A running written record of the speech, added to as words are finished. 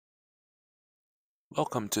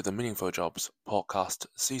Welcome to the Meaningful Jobs Podcast,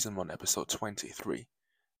 Season 1, Episode 23.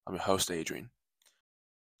 I'm your host, Adrian.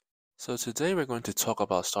 So, today we're going to talk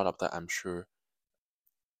about a startup that I'm sure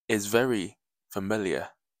is very familiar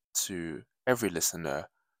to every listener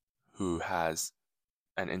who has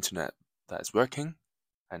an internet that is working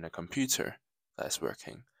and a computer that is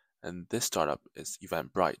working. And this startup is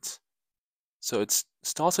Eventbrite. So, it's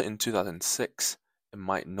started in 2006. It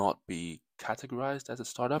might not be categorized as a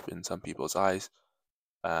startup in some people's eyes.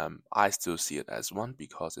 I still see it as one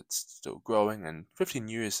because it's still growing, and 15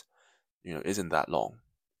 years, isn't that long.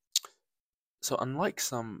 So unlike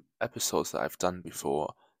some episodes that I've done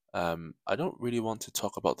before, I don't really want to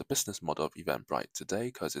talk about the business model of Eventbrite today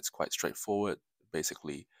because it's quite straightforward.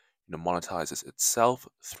 Basically, monetizes itself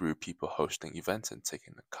through people hosting events and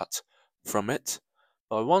taking a cut from it.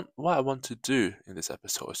 But what I want to do in this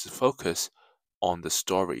episode is to focus on the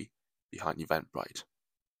story behind Eventbrite.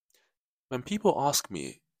 When people ask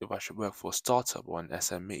me if I should work for a startup or an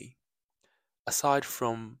SME, aside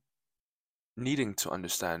from needing to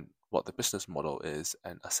understand what the business model is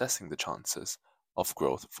and assessing the chances of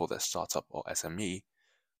growth for their startup or SME,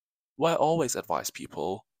 what I always advise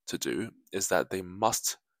people to do is that they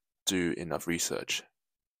must do enough research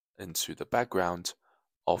into the background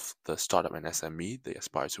of the startup and SME they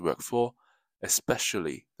aspire to work for,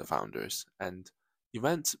 especially the founders. And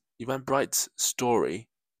Eventbrite's story,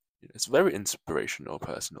 it's very inspirational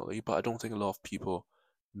personally, but I don't think a lot of people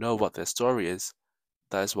know what their story is.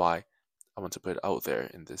 That is why I want to put it out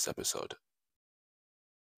there in this episode.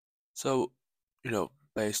 So,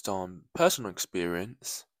 based on personal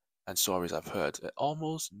experience and stories I've heard, it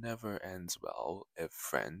almost never ends well if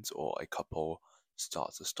friends or a couple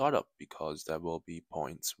starts a startup because there will be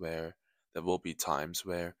times where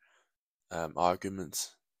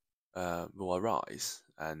arguments will arise,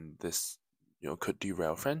 and this could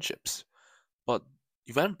derail friendships. But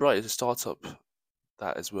Eventbrite is a startup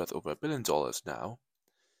that is worth over $1 billion now,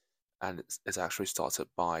 and it's actually started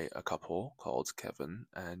by a couple called Kevin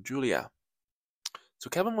and Julia.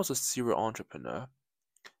 So Kevin was a serial entrepreneur,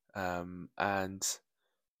 and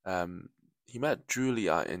he met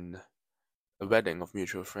Julia in a wedding of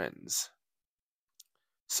mutual friends.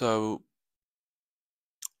 So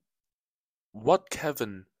what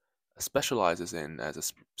Kevin specializes in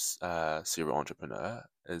as a serial entrepreneur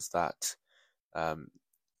is that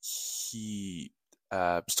he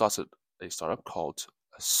started a startup called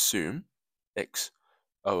Xoom,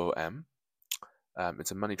 Xoom.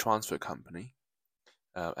 It's a money transfer company,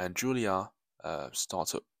 and Julia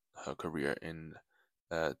started her career in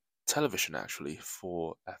television actually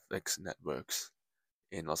for FX networks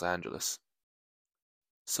in Los Angeles.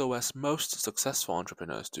 So, as most successful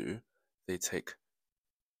entrepreneurs do, they take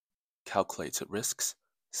calculated risks,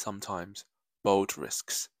 sometimes bold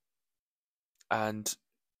risks. And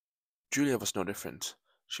Julia was no different.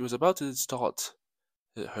 She was about to start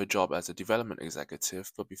her job as a development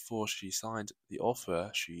executive, but before she signed the offer,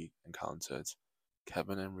 she encountered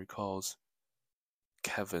Kevin and recalls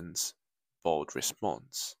Kevin's bold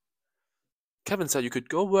response. Kevin said you could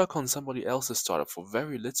go work on somebody else's startup for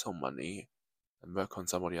very little money and work on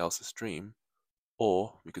somebody else's dream,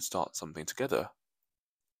 or we could start something together.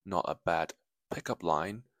 Not a bad pickup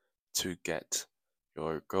line to get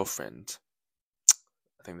your girlfriend.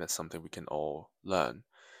 I think that's something we can all learn.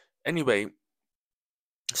 Anyway,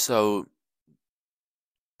 so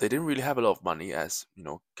they didn't really have a lot of money, as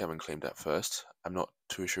Kevin claimed at first. I'm not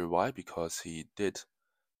too sure why, because he did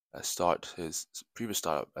start his previous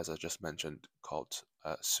startup, as I just mentioned, called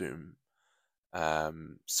Zoom.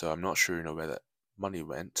 So I'm not sure, where that money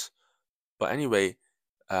went. But anyway,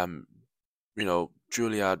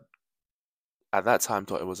 Julia at that time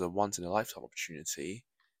thought it was a once in a lifetime opportunity,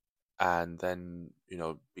 and then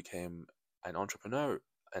became an entrepreneur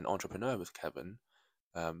with Kevin,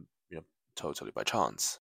 um, totally by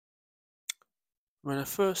chance. When I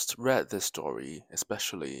first read this story,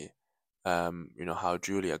 especially, how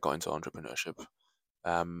Julia got into entrepreneurship,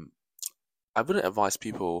 um, I wouldn't advise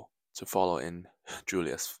people to follow in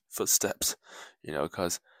Julia's footsteps,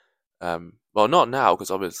 because, well, not now,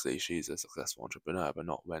 because obviously she's a successful entrepreneur, but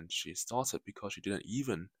not when she started, because she didn't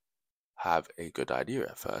even have a good idea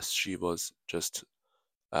at first. She was just,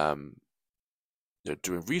 um,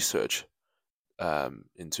 doing research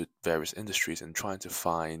into various industries and trying to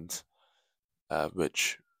find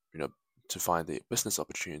which, to find the business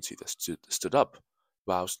opportunity that stood up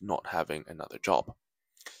whilst not having another job.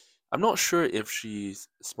 I'm not sure if she's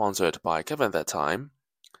sponsored by Kevin at that time,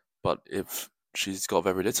 but if she's got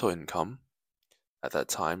very little income at that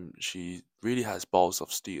time, she really has balls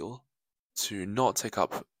of steel to not take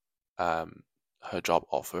up her job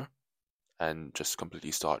offer and just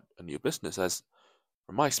completely start a new business. As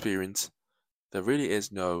from my experience, there really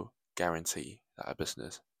is no guarantee that a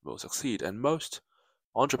business will succeed. And most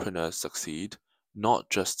entrepreneurs succeed not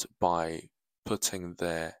just by putting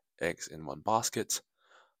their eggs in one basket,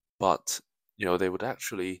 but they would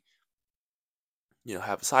actually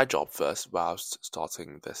have a side job first whilst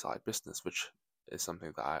starting their side business, which is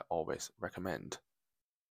something that I always recommend.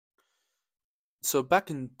 So back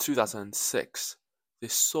in 2006, they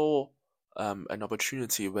saw an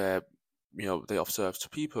opportunity where they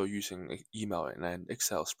observed people using email and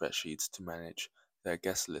Excel spreadsheets to manage their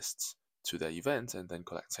guest lists to their events and then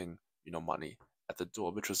collecting money at the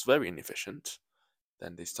door, which was very inefficient.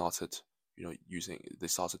 Then they started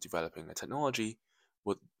developing a technology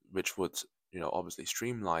which would obviously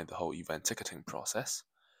streamline the whole event ticketing process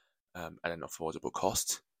at an affordable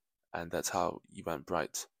cost, and that's how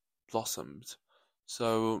Eventbrite blossomed.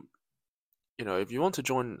 So, if you want to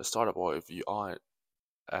join a startup or if you are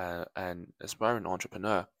an aspiring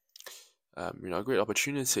entrepreneur, a great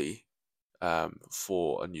opportunity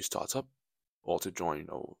for a new startup or to join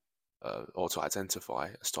or to identify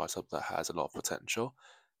a startup that has a lot of potential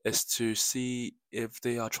is to see if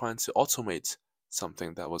they are trying to automate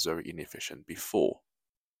something that was very inefficient before.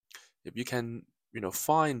 If you can,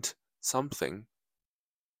 find something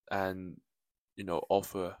and,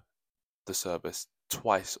 offer the service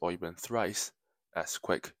twice or even thrice as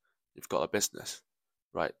quick, you've got a business,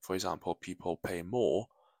 right? For example, people pay more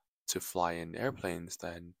to fly in airplanes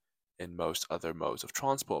than in most other modes of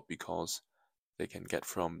transport because they can get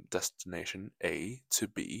from destination A to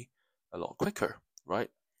B a lot quicker, right?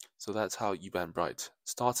 So that's how Eventbrite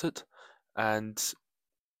started. And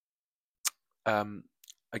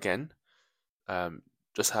again,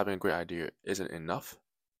 just having a great idea isn't enough.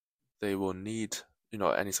 They will need,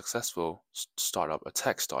 any successful startup, a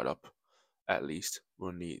tech startup at least,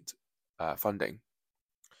 will need funding.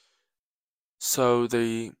 So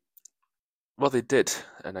what they did,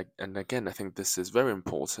 and again, I think this is very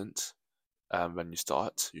important when you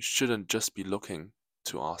start. You shouldn't just be looking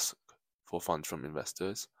to ask for funds from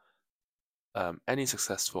investors. Any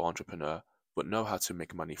successful entrepreneur would know how to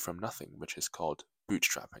make money from nothing, which is called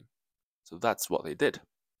bootstrapping. So that's what they did.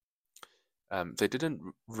 They didn't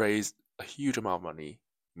raise a huge amount of money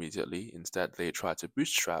immediately. Instead, they tried to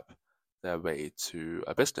bootstrap their way to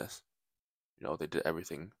a business. They did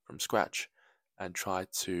everything from scratch and tried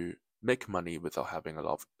to make money without having a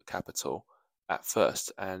lot of capital at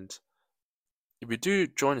first. And if you do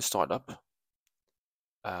join a startup,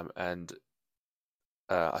 and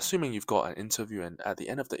assuming you've got an interview, and at the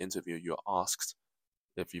end of the interview, you're asked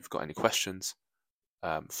if you've got any questions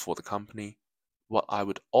for the company, what I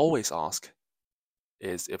would always ask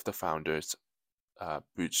is if the founders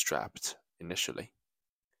bootstrapped initially.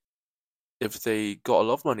 If they got a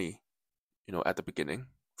lot of money, at the beginning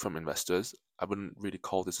from investors, I wouldn't really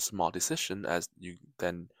call this a smart decision, as you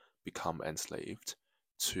then become enslaved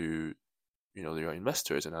to, your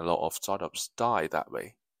investors, and a lot of startups die that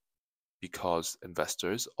way because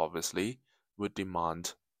investors obviously would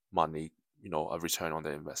demand money, a return on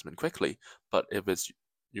their investment quickly. But if it's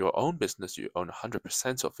your own business, you own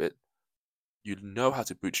 100% of it, you know how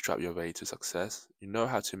to bootstrap your way to success, you know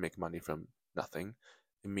how to make money from nothing.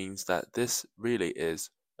 It means that this really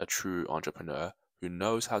is a true entrepreneur who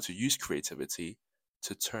knows how to use creativity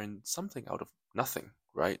to turn something out of nothing,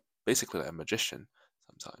 right? Basically like a magician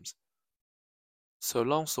sometimes. So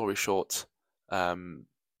long story short,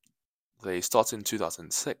 they started in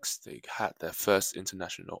 2006. They had their first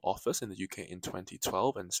international office in the UK in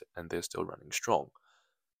 2012, and they're still running strong.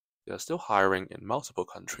 They are still hiring in multiple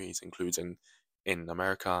countries, including in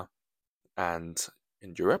America and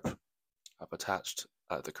in Europe. I've attached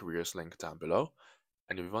the careers link down below.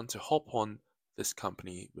 And if you want to hop on this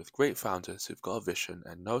company with great founders who've got a vision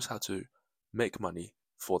and knows how to make money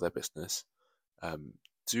for their business,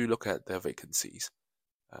 do look at their vacancies.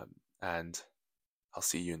 And I'll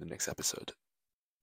see you in the next episode.